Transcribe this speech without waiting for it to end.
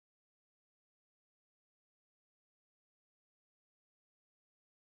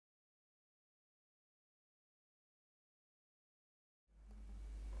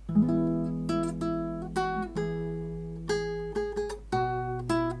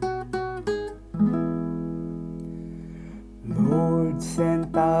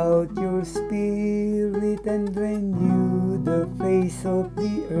out your spirit and renew the face of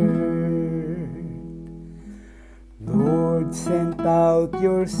the earth. Lord, send out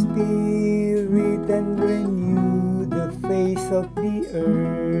your spirit and renew the face of the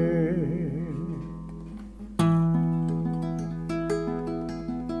earth.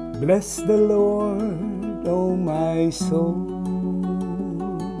 Bless the Lord, O my soul.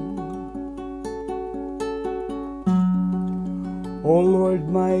 O Lord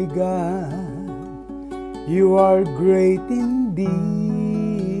my God, you are great indeed.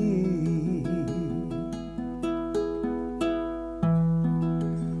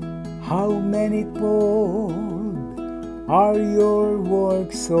 How manifold are your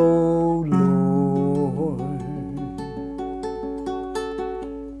works, O Lord.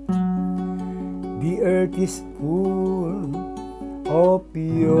 The earth is full of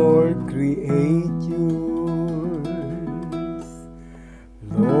your creatures.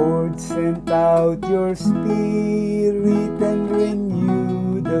 Lord, send out your spirit and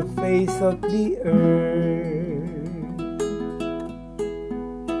renew the face of the earth.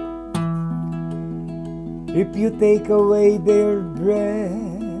 If you take away their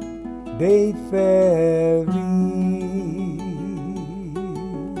breath, they perish,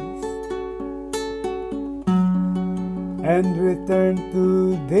 and return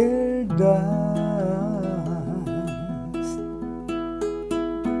to their dust.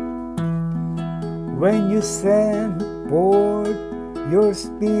 When you send forth your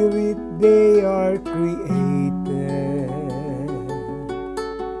spirit, they are created,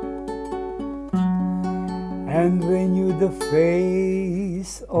 and renew the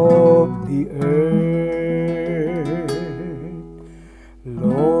face of the earth.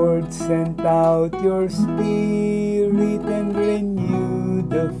 Lord, send out your spirit and renew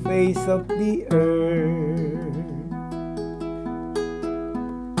the face of the earth.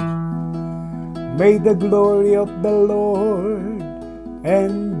 May the glory of the Lord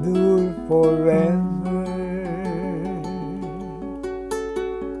endure forever.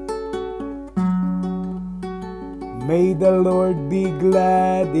 May the Lord be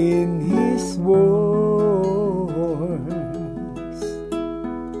glad in His works.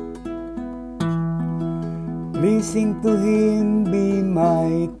 Pleasing to Him be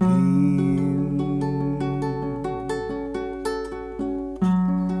my theme.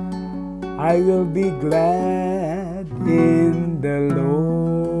 I will be glad in the Lord.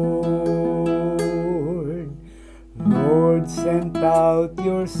 Lord, send out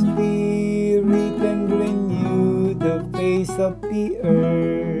your spirit and renew the face of the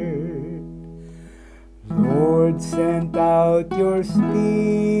earth. Lord, send out your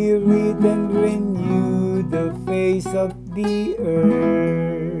spirit and renew the face of the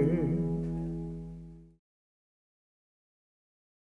earth.